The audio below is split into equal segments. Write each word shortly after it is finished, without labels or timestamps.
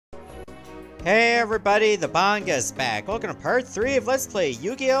Hey everybody, the Banga's back. Welcome to part 3 of Let's Play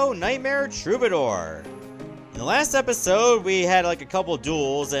Yu-Gi-Oh! Nightmare Troubadour. In the last episode, we had like a couple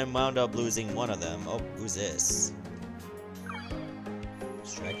duels and wound up losing one of them. Oh, who's this?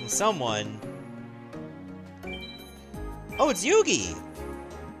 Striking someone. Oh, it's Yugi!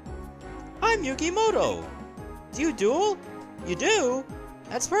 I'm Yugimoto. Do you duel? You do?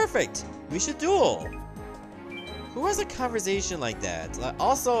 That's perfect. We should duel. Who has a conversation like that?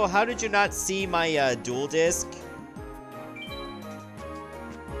 Also, how did you not see my duel disc?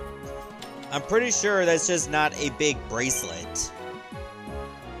 I'm pretty sure that's just not a big bracelet.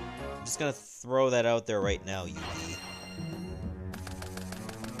 I'm just gonna throw that out there right now, Yugi.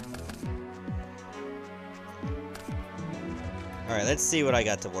 Alright, let's see what I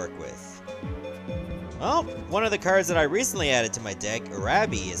got to work with. Well, one of the cards that I recently added to my deck,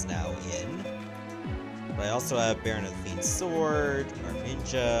 Arabi, is now in. I also have Baron of the Fiend's Sword, or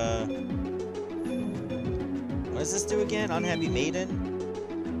Ninja. What does this do again? Unhappy Maiden?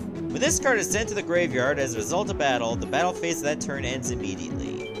 When this card is sent to the graveyard as a result of battle, the battle phase of that turn ends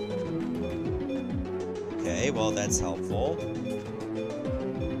immediately. Okay, well that's helpful.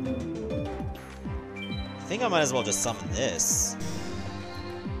 I think I might as well just summon this.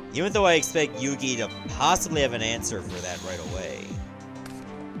 Even though I expect Yugi to possibly have an answer for that right away.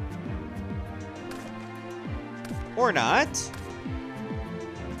 Or not.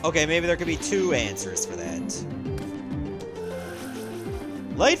 Okay, maybe there could be two answers for that.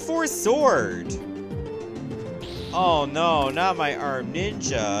 Light Force Sword! Oh no, not my arm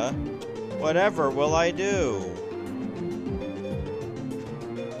ninja. Whatever will I do?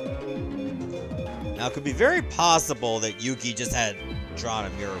 Now it could be very possible that Yugi just had drawn a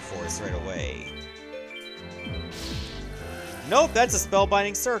Mirror Force right away. Nope, that's a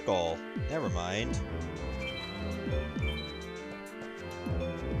Spellbinding Circle. Never mind.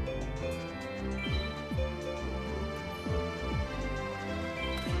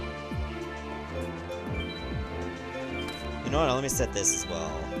 You know what, let me set this as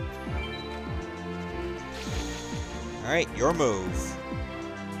well. Alright, your move.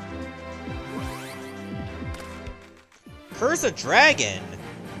 Curse a Dragon?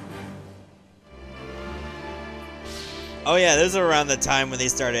 Oh yeah, this is around the time when they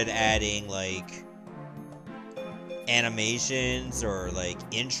started adding, like, animations or, like,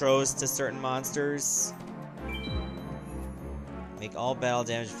 intros to certain monsters. Make all battle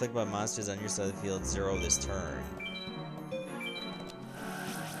damage inflicted by monsters on your side of the field 0 this turn.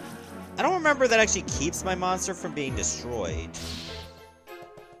 I don't remember that actually keeps my monster from being destroyed.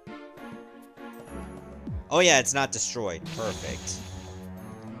 Oh yeah, it's not destroyed. Perfect.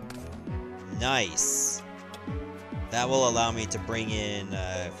 Nice. That will allow me to bring in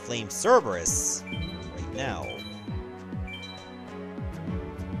Flame Cerberus right now.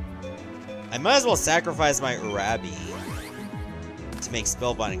 I might as well sacrifice my Arabi to make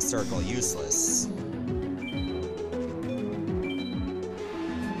Spellbinding Circle useless.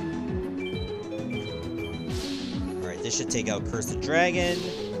 This should take out Curse the Dragon,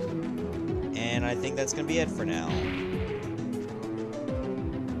 and I think that's gonna be it for now.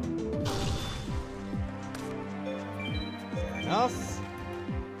 Fair enough.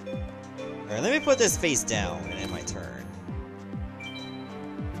 Alright, let me put this face down and end my turn.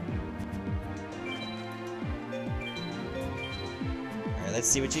 Alright, let's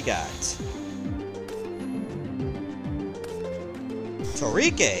see what you got.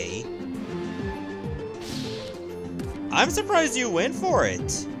 Torike? I'm surprised you went for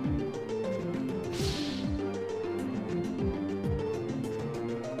it.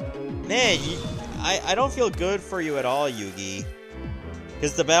 Man, I don't feel good for you at all, Yugi.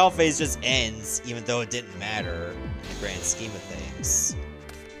 Because the battle phase just ends, even though it didn't matter in the grand scheme of things.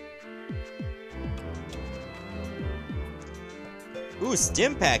 Ooh,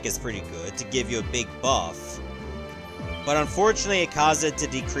 Stim Pack is pretty good to give you a big buff. But unfortunately, it caused it to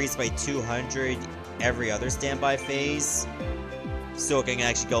decrease by 200 every other standby phase, so it can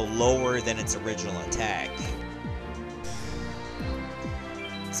actually go lower than its original attack.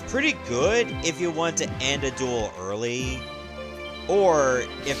 It's pretty good if you want to end a duel early, or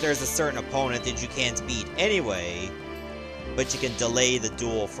if there's a certain opponent that you can't beat anyway, but you can delay the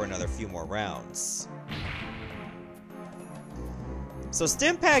duel for another few more rounds. So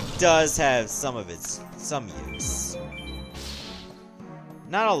Stim Pack does have some use.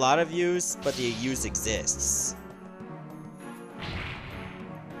 Not a lot of use, but the use exists.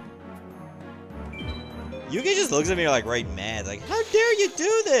 Yugi just looks at me like right mad, like, how dare you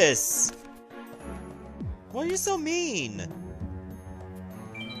do this? Why are you so mean?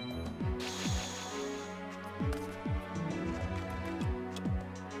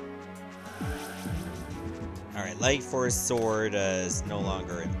 Alright, Light Force Sword is no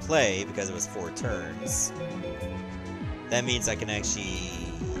longer in play because it was 4 turns. That means I can actually...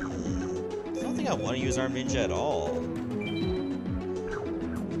 I don't think I want to use Arm Ninja at all.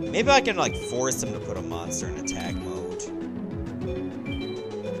 Maybe I can, like, force him to put a monster in attack mode.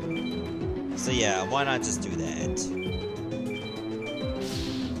 So yeah, why not just do that?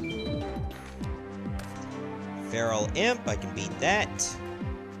 Feral Imp, I can beat that.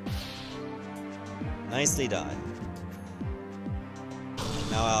 Nicely done.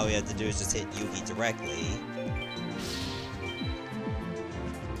 Now all we have to do is just hit Yugi directly.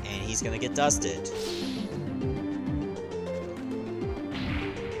 And he's gonna get dusted.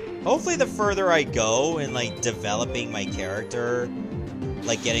 Hopefully the further I go in, like, developing my character,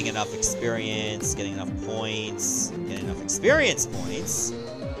 like getting enough experience, getting enough points, getting enough experience points.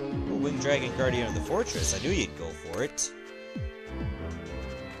 Ooh, Winged Dragon Guardian of the Fortress, I knew you'd go for it.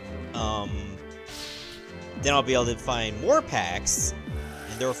 Then I'll be able to find more packs,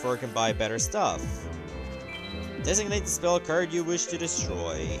 and therefore can buy better stuff. Designate the spell card you wish to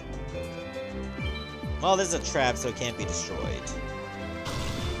destroy. Well, this is a trap, so it can't be destroyed.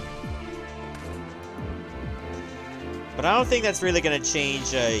 But I don't think that's really going to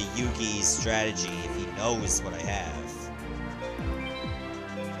change Yugi's strategy if he knows what I have.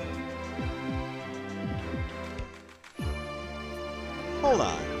 Hold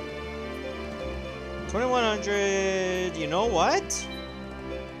on. 2100, you know what?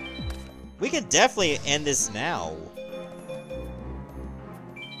 We can definitely end this now.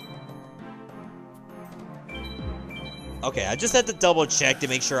 Okay, I just had to double check to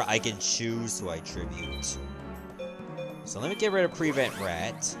make sure I can choose who I tribute. So let me get rid of Prevent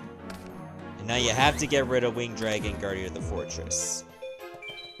Rat. And now you have to get rid of Winged Dragon, Guardian of the Fortress.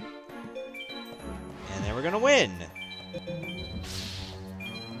 And then we're gonna win!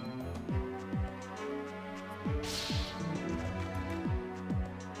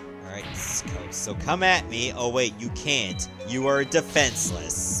 Alright, so come at me. Oh wait, you can't. You are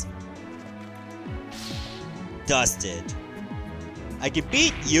defenseless. Dusted. I can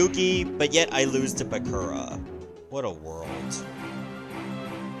beat Yugi, but yet I lose to Bakura. What a world.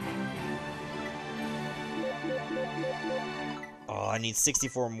 Oh, I need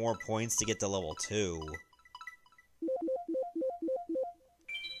 64 more points to get to level 2.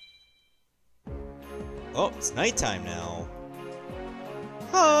 Oh, it's nighttime now.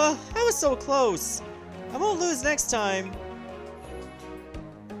 Huh, I was so close. I won't lose next time.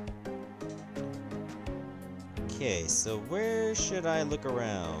 Okay, so where should I look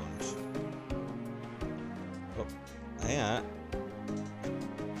around? Oh, hang on.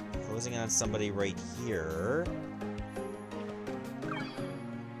 Closing on somebody right here.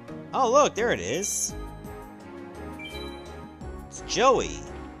 Oh, look, there it is. It's Joey.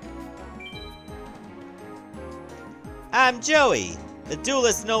 I'm Joey, the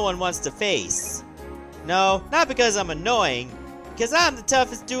duelist no one wants to face. No, not because I'm annoying, because I'm the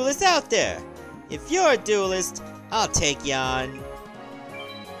toughest duelist out there. If you're a duelist, I'll take you on.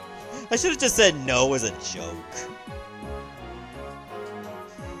 I should have just said no as a joke.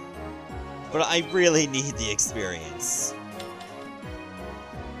 But I really need the experience.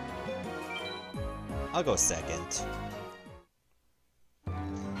 I'll go second.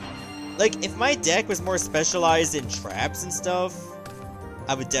 Like, if my deck was more specialized in traps and stuff,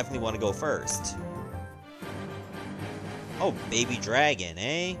 I would definitely want to go first. Oh, Baby Dragon,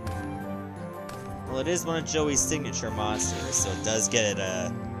 eh? Well, it is one of Joey's signature monsters, so it does get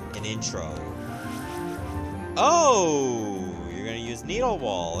an intro. Oh, you're gonna use Needle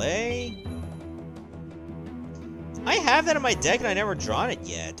Wall, eh? I have that in my deck and I never drawn it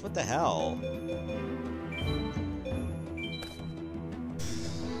yet. What the hell?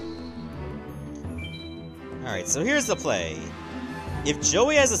 Alright, so here's the play. If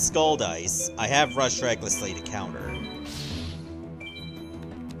Joey has a Skull Dice, I have Rush Recklessly to counter.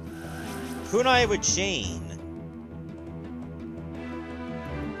 Kunai with Chain.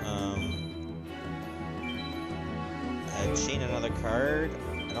 Chain another card?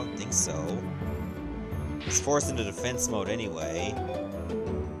 I don't think so. He's forced into defense mode anyway.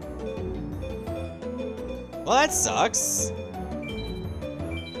 Well, that sucks.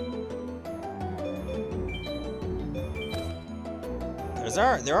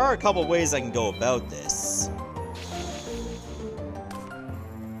 There are a couple ways I can go about this.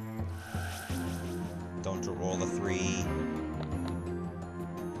 Don't roll a 3.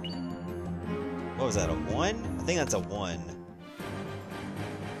 What was that, a 1? I think that's a 1.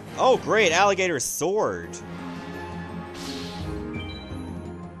 Oh, great, Alligator Sword.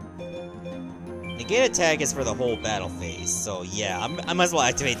 Negate attack is for the whole battle phase, so yeah, I might as well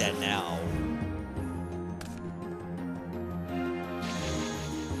activate that now.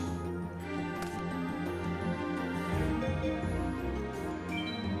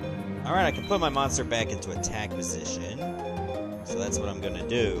 Alright, I can put my monster back into attack position. So that's what I'm gonna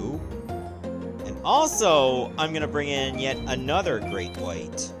do. And also, I'm gonna bring in yet another Great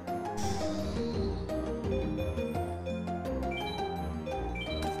White.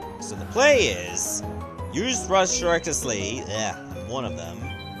 So the play is, use Rush recklessly, one of them.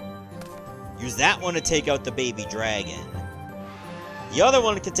 Use that one to take out the baby dragon. The other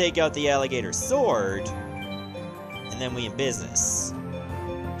one can take out the alligator sword. And then we in business.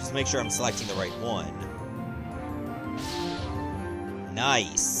 Just make sure I'm selecting the right one.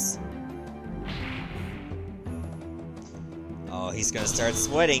 Nice. Oh, he's gonna start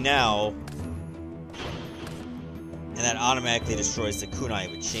sweating now. And that automatically destroys the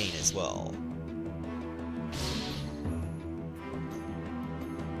kunai with chain as well.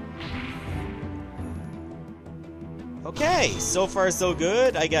 Okay, so far so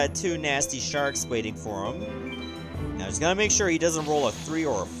good. I got 2 nasty sharks waiting for him. Now, just gotta make sure he doesn't roll a 3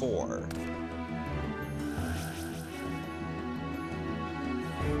 or a 4.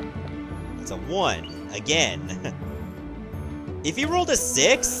 It's a 1, again. If he rolled a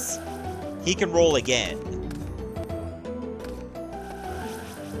 6, he can roll again.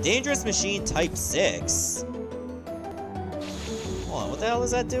 Dangerous Machine type 6. Hold on, what the hell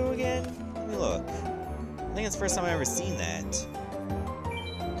does that do again? Let me look. I think it's the first time I've ever seen that.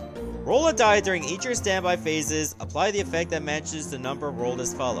 Roll a die during each of your standby phases. Apply the effect that matches the number rolled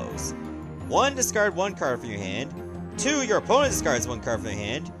as follows. 1, discard 1 card from your hand. 2, your opponent discards 1 card from your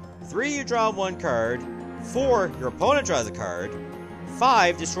hand. 3, you draw 1 card. 4, your opponent draws a card.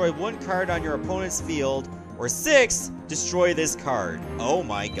 5, destroy 1 card on your opponent's field. Or 6, destroy this card. Oh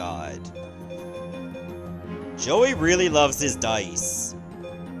my god. Joey really loves his dice.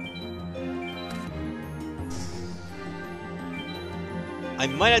 I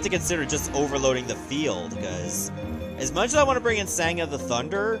might have to consider just overloading the field, because as much as I want to bring in Sang of the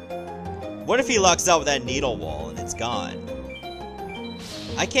Thunder, what if he lucks out with that needle wall and it's gone?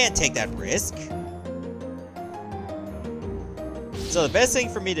 I can't take that risk. So the best thing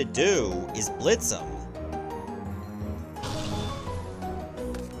for me to do is blitz him.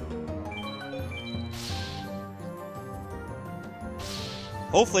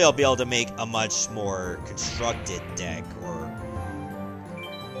 Hopefully I'll be able to make a much more constructed deck, or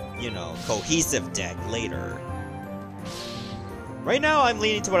you know, cohesive deck later. Right now, I'm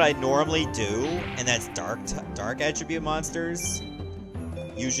leaning to what I normally do, and that's dark attribute monsters.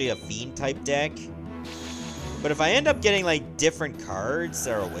 Usually a fiend type deck. But if I end up getting like different cards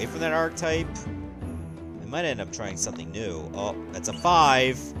that are away from that archetype, I might end up trying something new. Oh, that's a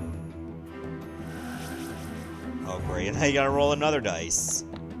 5. Oh great, now you gotta roll another dice.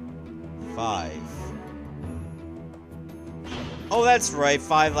 5. Oh, that's right.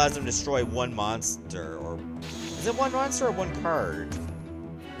 5 allows him to destroy 1 monster. Or is it 1 monster or 1 card?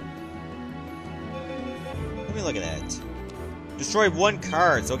 Let me look at that. Destroy 1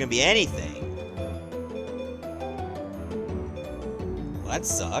 card, so it can be anything. Well, that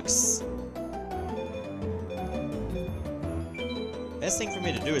sucks. Best thing for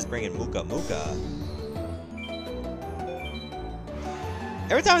me to do is bring in Muka Muka.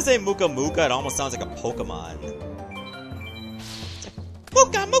 Every time I say Muka Muka, it almost sounds like a Pokemon.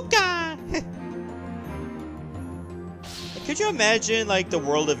 Muka Muka! Could you imagine, like, the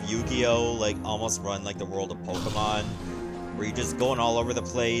world of Yu-Gi-Oh! Like, almost run like the world of Pokemon? Where you're just going all over the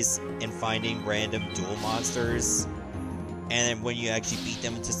place and finding random duel monsters. And then when you actually beat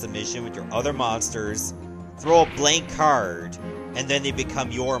them into submission with your other monsters, throw a blank card, and then they become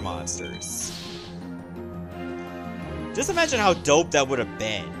your monsters. Just imagine how dope that would have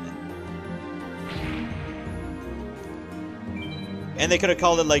been. And they could have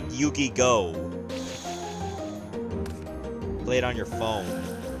called it, like, Yu-Gi-Go. Play it on your phone.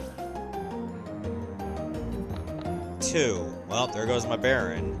 2. Well, there goes my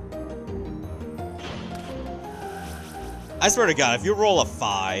Baron. I swear to God, if you roll a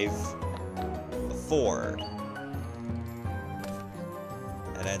 5, a 4,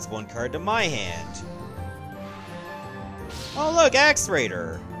 that adds 1 card to my hand. Oh look, Axe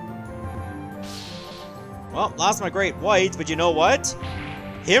Raider! Well, lost my Great White, but you know what?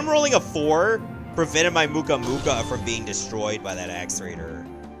 Him rolling a 4 prevented my Muka Muka from being destroyed by that Axe Raider.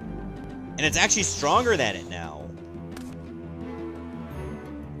 And it's actually stronger than it now.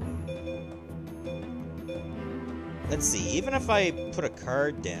 Let's see, even if I put a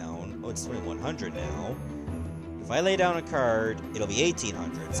card down... Oh, it's 2100 now. If I lay down a card, it'll be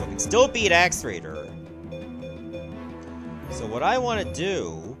 1800, so it can still beat Axe Raider. So what I want to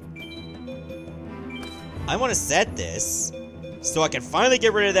do... I want to set this so I can finally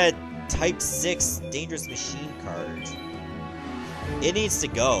get rid of that Type 6 Dangerous Machine card. It needs to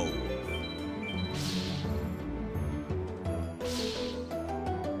go.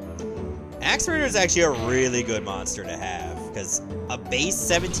 Axe Raider is actually a really good monster to have, because a base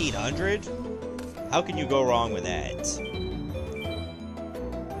 1700? How can you go wrong with that?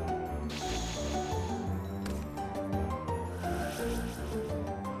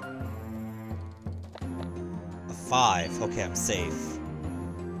 A 5. Okay, I'm safe.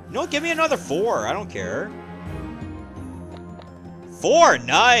 No, give me another 4. I don't care. 4!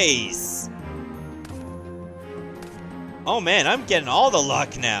 Nice! Oh man, I'm getting all the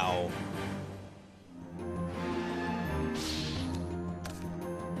luck now.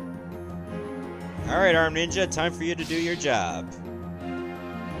 Alright, Arm Ninja, time for you to do your job.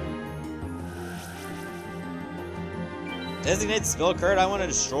 Designated spell card I want to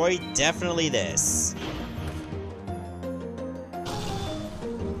destroy, definitely this.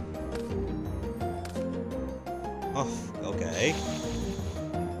 Oh, okay.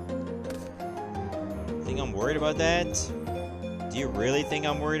 Think I'm worried about that? Do you really think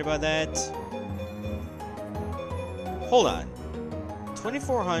I'm worried about that? Hold on.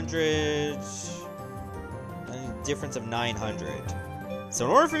 2,400... a difference of 900. So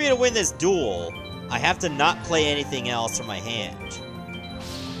in order for me to win this duel, I have to not play anything else from my hand.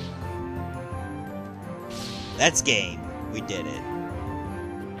 That's game. We did it.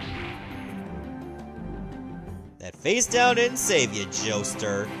 That face down didn't save you,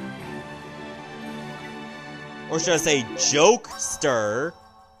 Joester. Or should I say, jokester?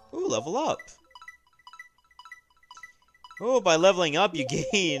 Ooh, level up. Oh, by leveling up, you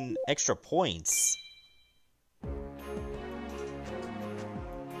gain extra points.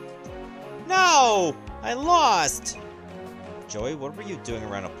 No! I lost! Joey, what were you doing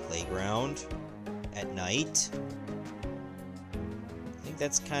around a playground? At night? I think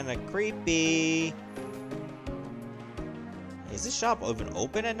that's kinda creepy. Is this shop even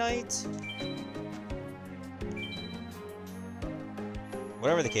open at night?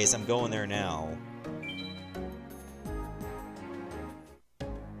 Whatever the case, I'm going there now.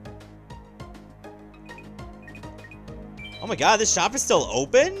 Oh my god, this shop is still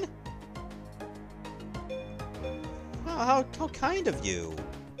open? How kind of you.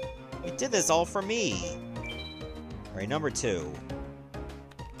 You did this all for me. Alright, number 2.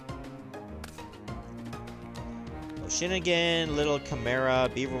 Shinnigan, Little Chimera,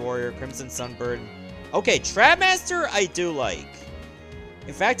 Beaver Warrior, Crimson Sunbird. Okay, Trapmaster I do like.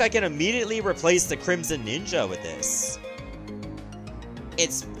 In fact, I can immediately replace the Crimson Ninja with this.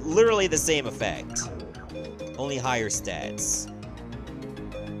 It's literally the same effect. Only higher stats.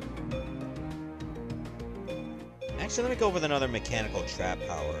 Actually, let me go with another mechanical trap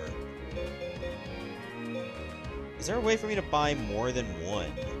power. Is there a way for me to buy more than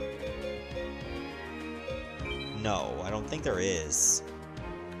one? No, I don't think there is.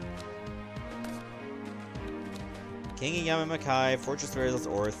 King of Yamamakai, Fortress Rails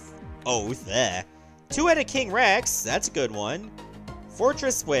Oath, there. Two-headed King Rex, that's a good one.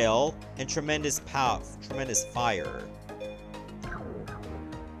 Fortress Whale, and Tremendous Fire.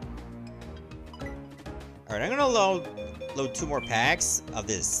 Alright, I'm gonna load 2 more packs of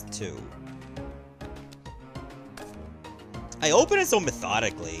this, too. I open it so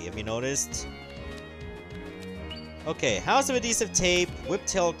methodically, have you noticed? Okay, House of Adhesive Tape,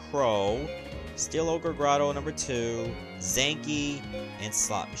 Whiptail Crow, Steel Ogre Grotto number 2, Zanky, and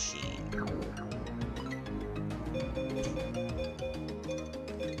Slot Machine.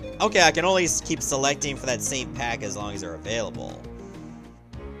 Okay, I can only keep selecting for that same pack as long as they're available.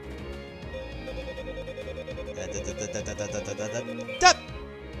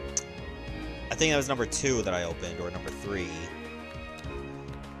 I think that was number 2 that I opened, or number 3.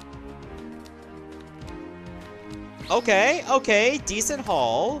 Okay, decent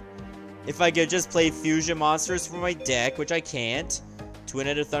haul. If I could just play fusion monsters from my deck, which I can't,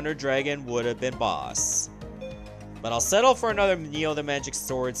 Twin-Headed Thunder Dragon would have been boss. But I'll settle for another Neo the Magic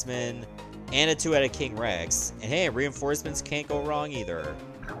Swordsman and a 2-headed King Rex. And hey, reinforcements can't go wrong either.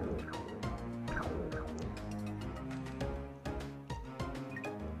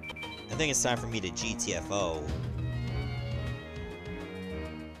 I think it's time for me to GTFO.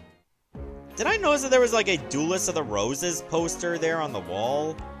 Did I notice that there was like a Duelist of the Roses poster there on the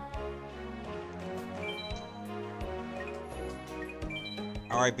wall?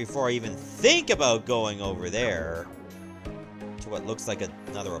 Alright, before I even think about going over there to what looks like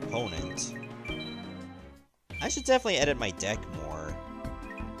another opponent, I should definitely edit my deck more.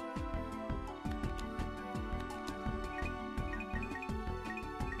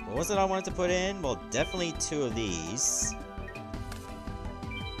 What was it I wanted to put in? Well, definitely 2 of these.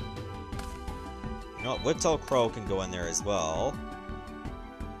 You know what? Whiptail Crow can go in there as well.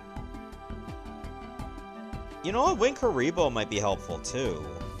 You know what? Wing Karibo might be helpful too.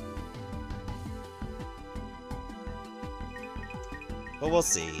 But we'll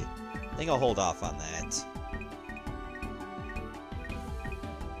see. I think I'll hold off on that.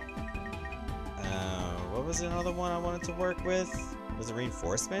 What was another one I wanted to work with? Was it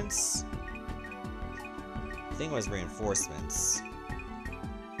reinforcements? I think it was reinforcements.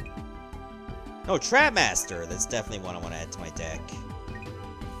 No, Trapmaster! That's definitely one I want to add to my deck.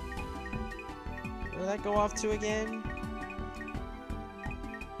 Where did that go off to again?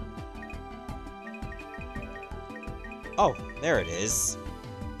 Oh, there it is.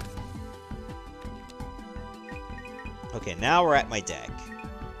 Okay, now we're at my deck.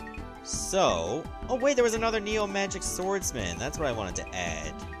 So... Oh wait, there was another Neo Magic Swordsman. That's what I wanted to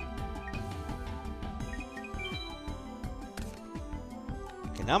add.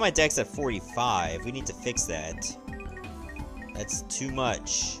 Okay, now my deck's at 45. We need to fix that. That's too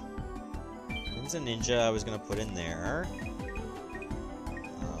much. There's a ninja I was gonna put in there.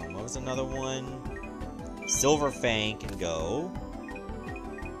 What was another one? Silver Fang can go.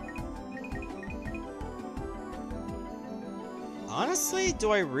 Honestly,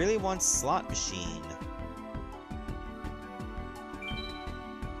 do I really want Slot Machine?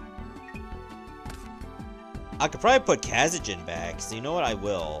 I could probably put Kazajin back, so you know what, I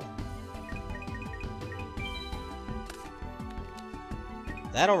will.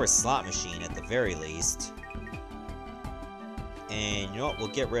 That over Slot Machine at the very least. And you know what, we'll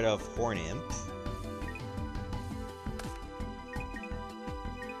get rid of Horn Imp.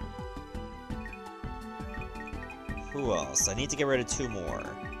 Who else? I need to get rid of 2 more.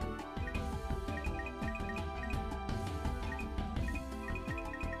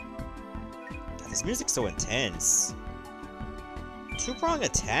 God, this music's so intense. 2-prong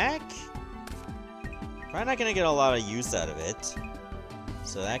attack? Probably not gonna get a lot of use out of it.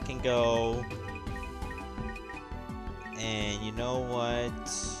 So that can go. And you know what?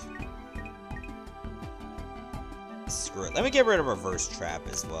 Screw it. Let me get rid of Reverse Trap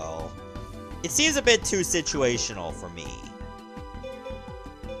as well. It seems a bit too situational for me.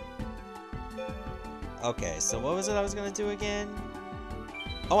 Okay, so what was it I was gonna do again?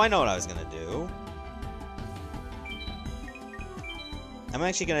 Oh, I know what I was gonna do. I'm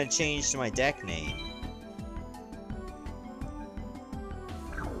actually gonna change to my deck name.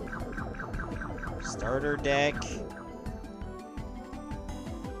 Starter deck.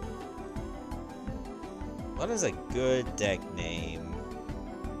 What is a good deck name?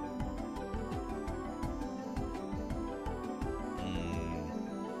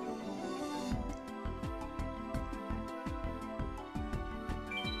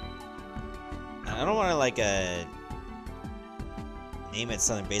 I don't want to like name it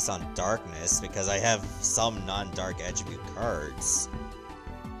something based on darkness because I have some non-dark attribute cards.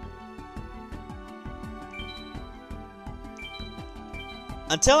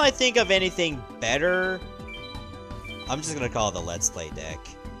 Until I think of anything better, I'm just gonna call it the Let's Play deck.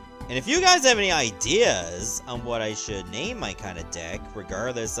 And if you guys have any ideas on what I should name my kind of deck,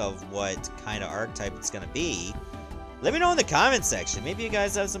 regardless of what kind of archetype it's gonna be, let me know in the comment section. Maybe you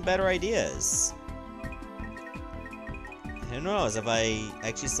guys have some better ideas. Who knows, if I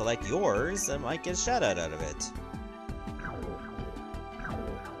actually select yours, I might get a shout out of it.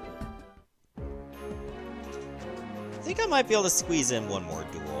 I think I might be able to squeeze in one more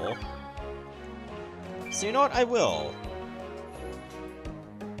duel. So you know what, I will.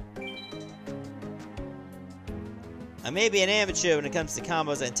 I may be an amateur when it comes to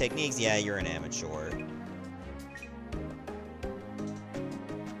combos and techniques. Yeah, you're an amateur.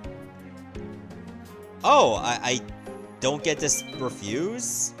 Oh, I don't get to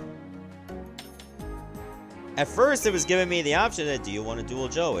refuse? At first, it was giving me the option that, do you want to duel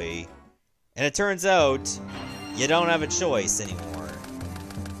Joey? And it turns out, you don't have a choice anymore.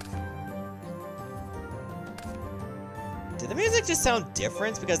 Did the music just sound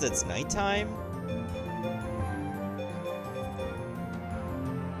different because it's nighttime?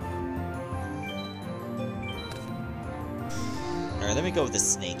 Alright, let me go with the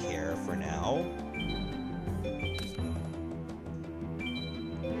snake hair for now.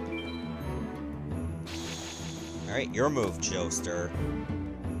 Alright, your move, Joester.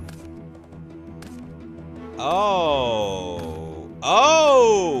 Oh!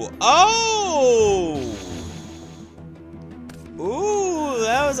 Oh! Oh! Ooh,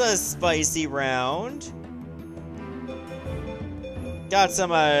 that was a spicy round. Got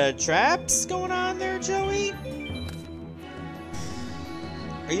some traps going on there, Joey?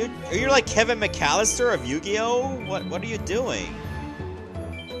 Are you like Kevin McAllister of Yu-Gi-Oh? What are you doing?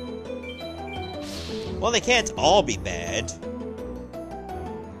 Well, they can't all be bad.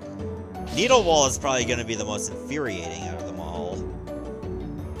 Needle Wall is probably going to be the most infuriating out of them all.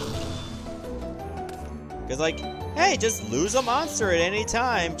 Because, like, hey, just lose a monster at any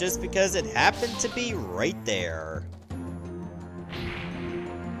time just because it happened to be right there.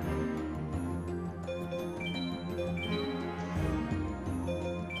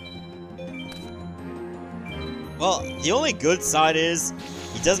 Well, the only good side is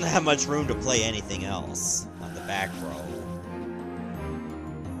he doesn't have much room to play anything else on the back row.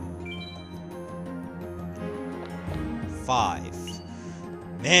 Five.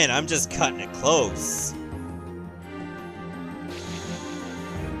 Man, I'm just cutting it close.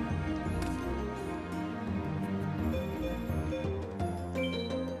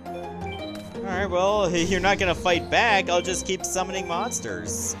 Alright, well, you're not gonna fight back, I'll just keep summoning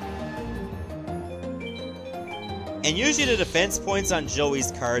monsters. And usually the defense points on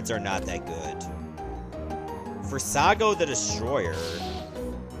Joey's cards are not that good. For Sago the Destroyer...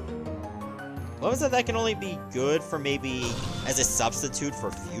 What was it that can only be good for maybe as a substitute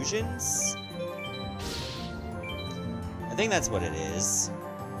for fusions? I think that's what it is.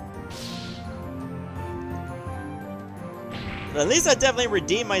 But at least I definitely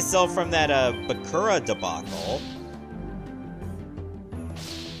redeemed myself from that Bakura debacle.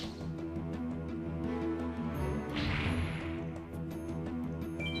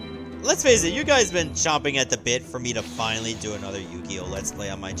 Let's face it, you guys been chomping at the bit for me to finally do another Yu-Gi-Oh! Let's Play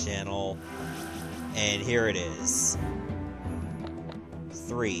on my channel. And here it is.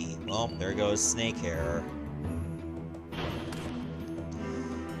 3. Well, there goes Snakehair.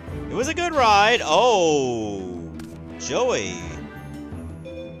 It was a good ride. Oh, Joey.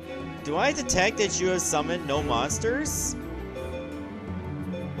 Do I detect that you have summoned no monsters?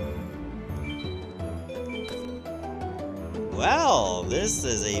 Well, this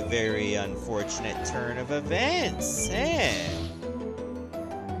is a very unfortunate turn of events, eh?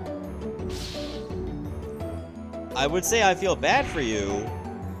 I would say I feel bad for you,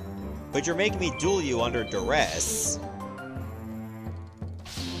 but you're making me duel you under duress.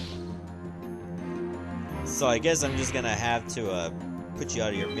 So I guess I'm just gonna have to put you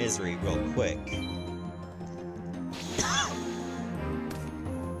out of your misery real quick.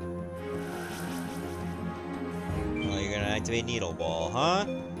 Oh, you're gonna activate Needle Ball, huh?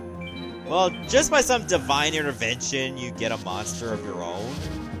 Well, just by some divine intervention, you get a monster of your own.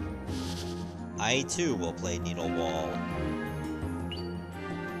 I too will play Needle Ball.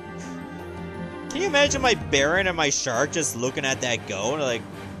 Can you imagine my Baron and my Shark just looking at that go and like,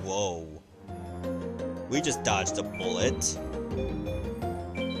 whoa. We just dodged a bullet.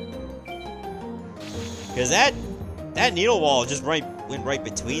 Cause that Needle Ball just went right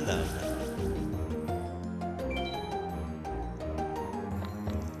between them.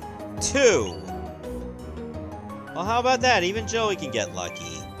 Two. Well, how about that? Even Joey can get lucky.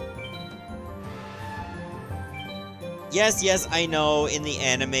 Yes, I know, in the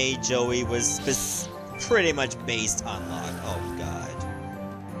anime, Joey was pretty much based on luck. Oh, God.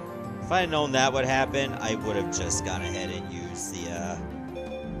 If I had known that would happen, I would have just gone ahead and used the,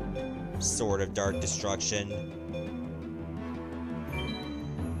 Sword of Dark Destruction.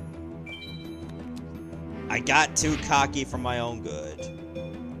 I got too cocky for my own good.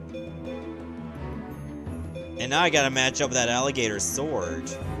 And now I gotta match up with that alligator sword.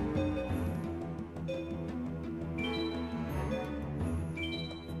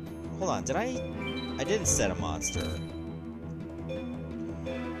 Hold on, did I didn't set a monster.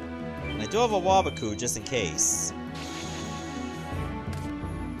 I do have a Wabaku, just in case.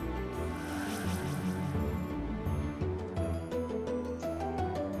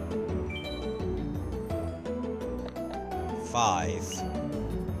 Five.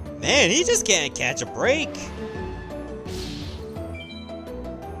 Man, he just can't catch a break.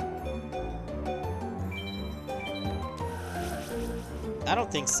 I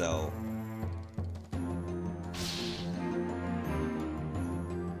don't think so.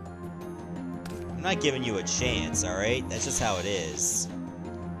 I'm not giving you a chance, alright? That's just how it is.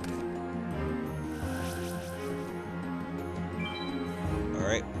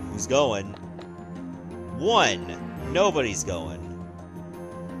 Alright, who's going? 1. Nobody's going.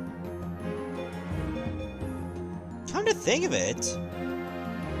 Come to think of it,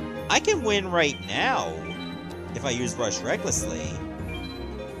 I can win right now if I use Rush recklessly.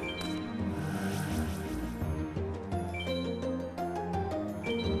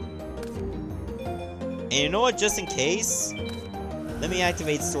 And you know what, just in case, let me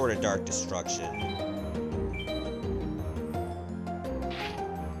activate Sword of Dark Destruction.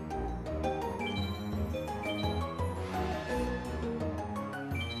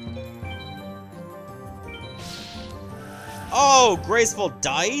 Oh, Graceful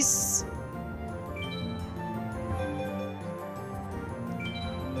Dice?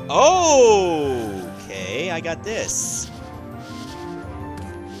 Okay, hey, I got this.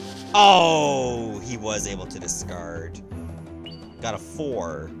 Oh, he was able to discard. Got a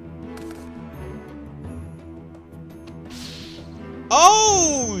 4.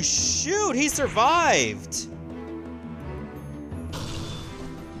 Oh, shoot, he survived.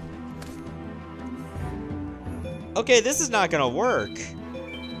 Okay, this is not gonna work.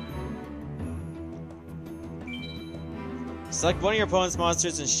 Select one of your opponent's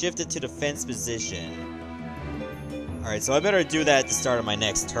monsters and shift it to defense position. Alright, so I better do that at the start of my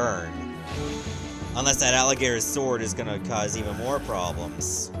next turn. Unless that alligator's sword is gonna cause even more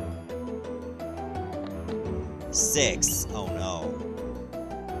problems. 6. Oh no.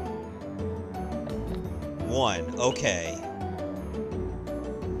 1. Okay.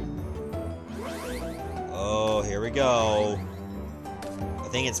 Oh, here we go. I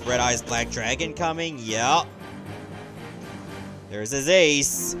think it's Red Eyes Black Dragon coming. Yep. There's his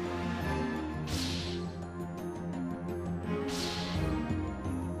ace.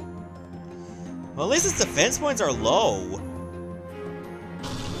 Well, at least his defense points are low.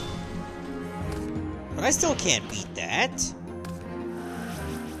 But I still can't beat that.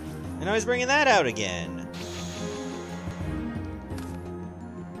 And now he's bringing that out again.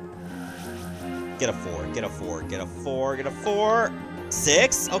 Get a 4, get a 4, get a 4, get a 4.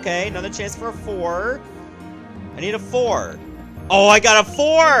 6. Okay, another chance for a 4. I need a 4. Oh, I got a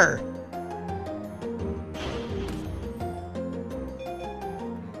 4!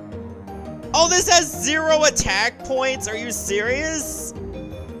 Oh, this has 0 attack points? Are you serious?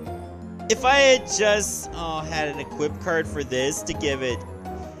 If I had just had an equip card for this to give it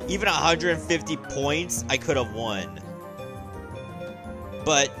even 150 points, I could have won.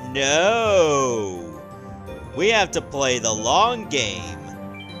 But no! We have to play the long game.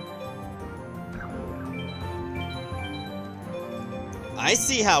 I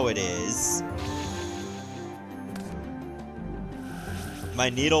see how it is. My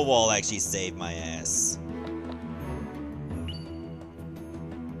needle wall actually saved my ass.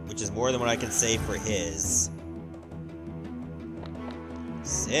 Which is more than what I can save for his.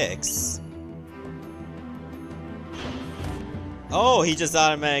 6? Oh, he just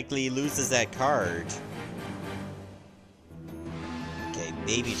automatically loses that card. Okay,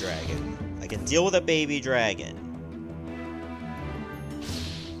 baby dragon. I can deal with a baby dragon.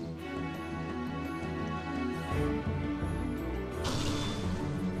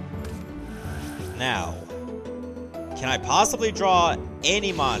 Now, can I possibly draw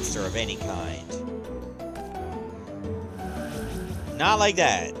any monster of any kind? Not like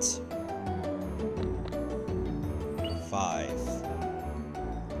that. 5.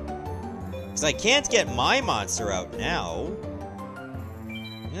 Because I can't get my monster out now.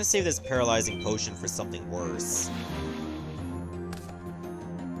 I'm gonna save this paralyzing potion for something worse.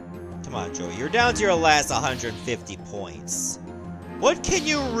 Come on, Joey. You're down to your last 150 points. What can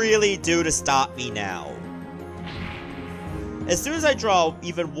you really do to stop me now? As soon as I draw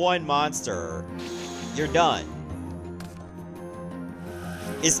even one monster, you're done.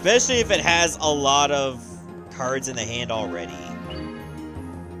 Especially if it has a lot of cards in the hand already.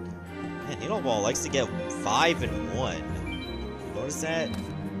 Man, Needle Ball likes to get 5 and 1. Notice that?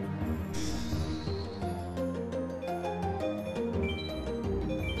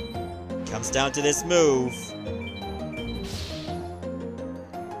 Comes down to this move.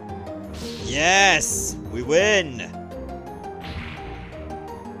 Yes! We win!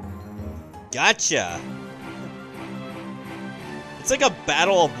 Gotcha! It's like a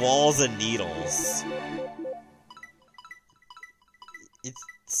battle of walls and needles. It's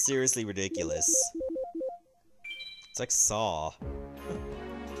seriously ridiculous. It's like Saw.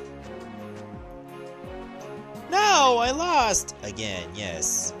 No! I lost! Again,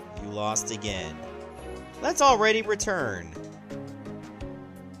 yes. You lost again. Let's already return.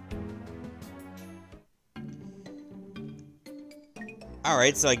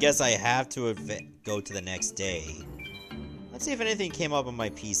 Alright, so I guess I have to go to the next day. Let's see if anything came up on my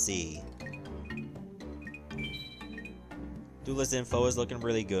PC. Duelist info is looking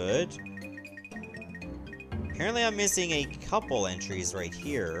really good. Apparently I'm missing a couple entries right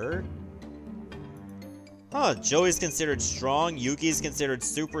here. Huh, Joey's considered strong, Yuki's considered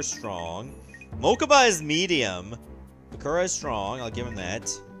super strong. Mokuba is medium. Bakura is strong, I'll give him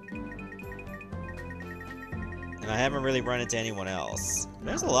that. And I haven't really run into anyone else.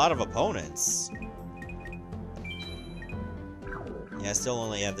 There's a lot of opponents. Yeah, I still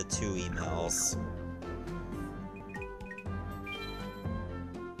only have the 2 emails.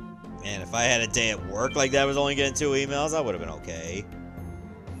 And if I had a day at work like that, I was only getting 2 emails, I would have been okay.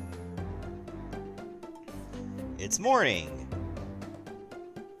 It's morning.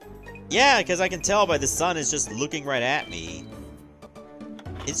 Yeah, because I can tell by the sun is just looking right at me.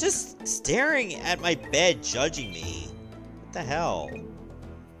 It's just staring at my bed, judging me. What the hell?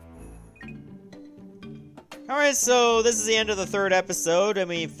 Alright, so this is the end of the 3rd episode, and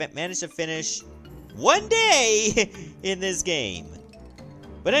we managed to finish one day in this game.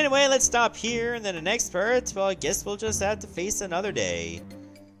 But anyway, let's stop here, and then the next part, well, I guess we'll just have to face another day.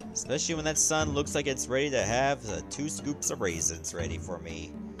 Especially when that sun looks like it's ready to have 2 scoops of raisins ready for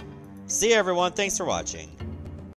me. See you everyone, thanks for watching.